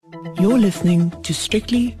You're listening to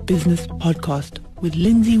Strictly Business Podcast with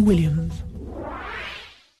Lindsay Williams.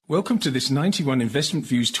 Welcome to this 91 Investment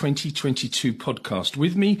Views 2022 podcast.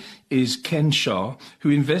 With me is Ken Shah, who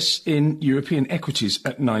invests in European equities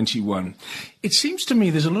at 91. It seems to me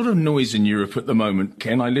there's a lot of noise in Europe at the moment,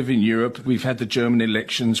 Ken. I live in Europe. We've had the German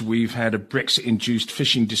elections. We've had a Brexit-induced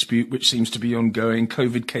fishing dispute, which seems to be ongoing.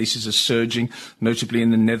 COVID cases are surging, notably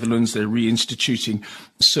in the Netherlands. They're reinstituting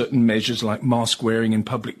certain measures like mask wearing in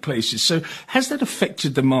public places. So has that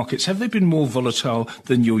affected the markets? Have they been more volatile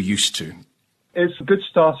than you're used to? It's a good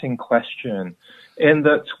starting question in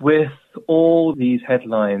that with all these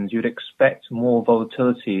headlines, you'd expect more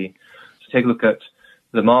volatility. So take a look at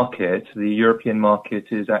the market. The European market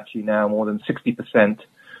is actually now more than 60%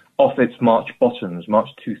 off its March bottoms, March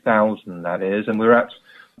 2000 that is, and we're at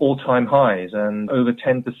all-time highs and over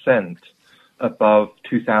 10% above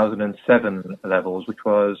 2007 levels, which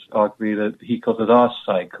was arguably the peak of the last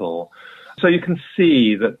cycle. So you can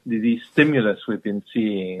see that the stimulus we've been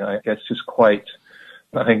seeing, I guess, is quite,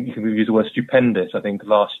 I think you can use the word stupendous, I think,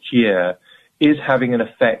 last year, is having an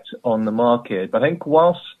effect on the market. But I think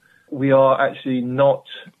whilst we are actually not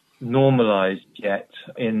normalized yet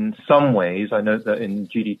in some ways, I know that in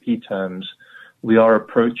GDP terms, we are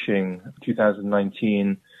approaching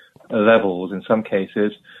 2019 levels in some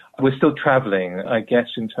cases. We're still traveling. I guess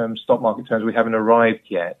in terms, stock market terms, we haven't arrived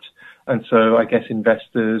yet. And so I guess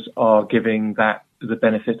investors are giving that the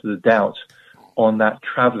benefit of the doubt on that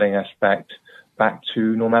travelling aspect back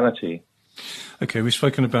to normality. Okay, we've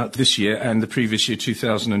spoken about this year and the previous year,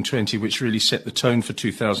 2020, which really set the tone for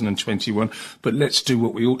 2021. But let's do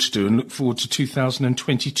what we ought to do and look forward to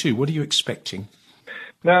 2022. What are you expecting?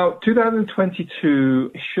 Now,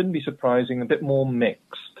 2022 shouldn't be surprising, a bit more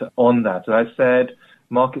mixed on that. As I said,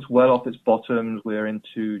 market's well off its bottoms. We're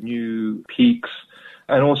into new peaks.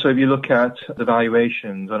 And also, if you look at the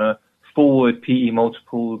valuations on a forward PE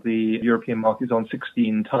multiple, the European market is on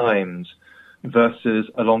 16 times versus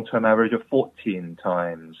a long-term average of 14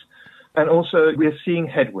 times. And also, we are seeing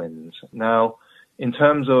headwinds. Now, in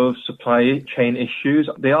terms of supply chain issues,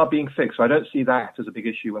 they are being fixed. So I don't see that as a big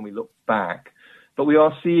issue when we look back. But we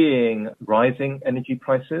are seeing rising energy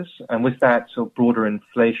prices, and with that, sort of broader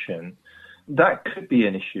inflation. That could be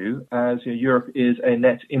an issue, as Europe is a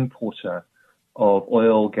net importer of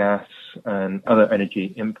oil, gas, and other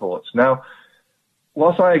energy imports. Now,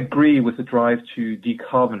 whilst I agree with the drive to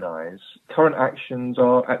decarbonize, current actions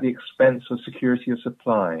are at the expense of security of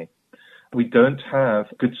supply. We don't have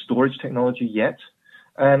good storage technology yet,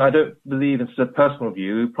 and I don't believe, it's a personal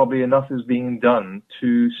view, probably enough is being done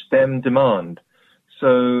to stem demand.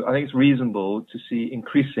 So I think it's reasonable to see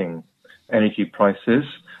increasing energy prices,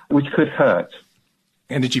 which could hurt.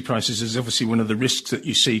 Energy prices is obviously one of the risks that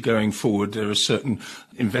you see going forward. There are certain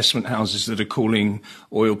investment houses that are calling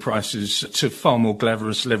oil prices to far more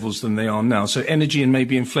glamorous levels than they are now. So energy and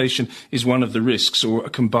maybe inflation is one of the risks, or a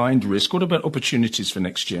combined risk. What about opportunities for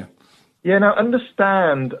next year? Yeah, now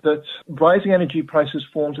understand that rising energy prices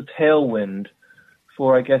forms a tailwind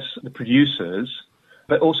for, I guess, the producers,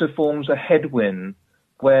 but also forms a headwind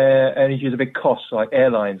where energy is a big cost, like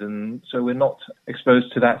airlines, and so we're not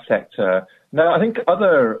exposed to that sector. Now, I think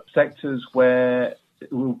other sectors where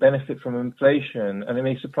it will benefit from inflation, and it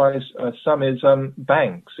may surprise some, is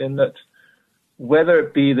banks, in that whether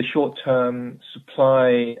it be the short-term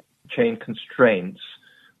supply chain constraints,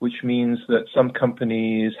 which means that some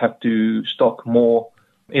companies have to stock more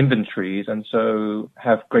inventories and so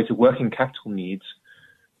have greater working capital needs,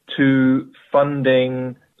 to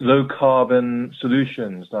funding low-carbon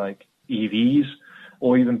solutions like EVs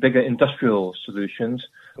or even bigger industrial solutions.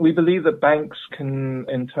 We believe that banks can,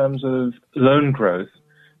 in terms of loan growth,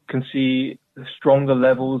 can see stronger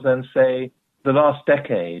levels than, say, the last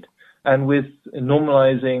decade. And with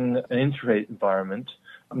normalizing an interest rate environment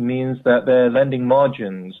means that their lending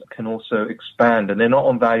margins can also expand. And they're not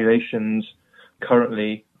on valuations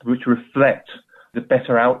currently which reflect the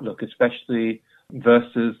better outlook, especially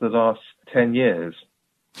versus the last 10 years.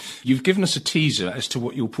 You've given us a teaser as to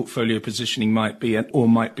what your portfolio positioning might be or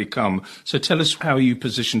might become. So tell us how you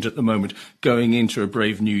positioned at the moment going into a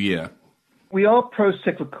brave new year. We are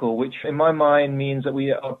pro-cyclical, which in my mind means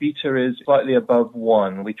that our beta is slightly above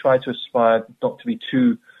 1. We try to aspire not to be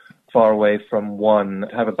too far away from 1,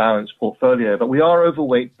 to have a balanced portfolio. But we are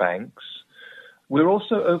overweight banks. We're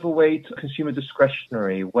also overweight consumer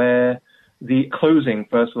discretionary, where the closing,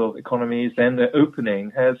 first of all, economies, then the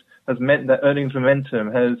opening has meant that earnings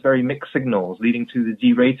momentum has very mixed signals, leading to the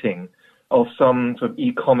derating of some sort of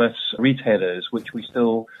e-commerce retailers, which we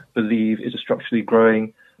still believe is a structurally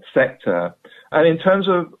growing sector. And in terms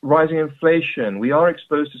of rising inflation, we are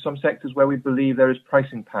exposed to some sectors where we believe there is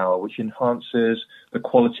pricing power, which enhances the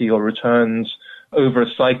quality or returns over a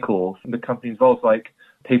cycle from the company involved, like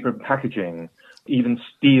paper and packaging, even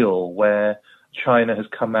steel, where China has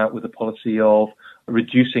come out with a policy of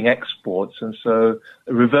reducing exports and so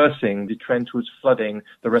reversing the trend towards flooding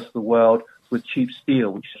the rest of the world with cheap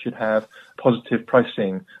steel, which should have positive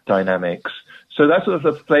pricing dynamics. So that's sort of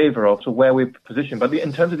the flavor of where we're positioned. But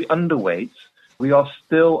in terms of the underweights, we are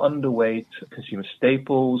still underweight consumer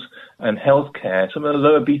staples and healthcare, some of the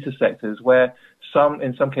lower beta sectors where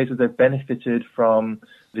in some cases they've benefited from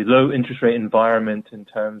the low interest rate environment in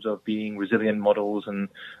terms of being resilient models and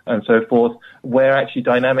so forth, where actually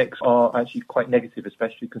dynamics are actually quite negative,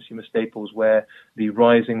 especially consumer staples, where the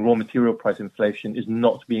rising raw material price inflation is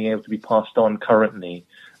not being able to be passed on currently,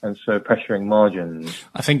 and so pressuring margins.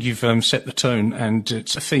 I think you've set the tone, and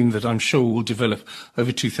it's a theme that I'm sure will develop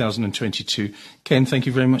over 2022. Ken, thank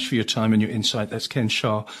you very much for your time and your insight. That's Ken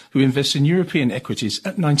Shah, who invests in European equities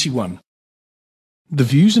at 91. The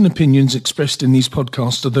views and opinions expressed in these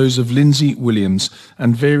podcasts are those of Lindsay Williams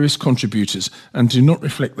and various contributors and do not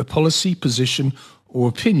reflect the policy, position, or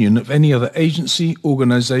opinion of any other agency,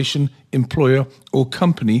 organisation, employer, or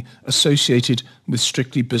company associated with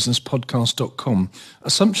strictlybusinesspodcast.com.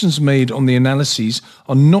 Assumptions made on the analyses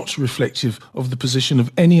are not reflective of the position of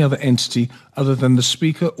any other entity other than the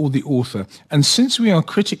speaker or the author. And since we are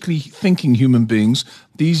critically thinking human beings,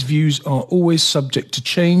 these views are always subject to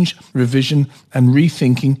change, revision, and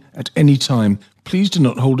rethinking at any time. Please do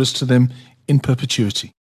not hold us to them in perpetuity.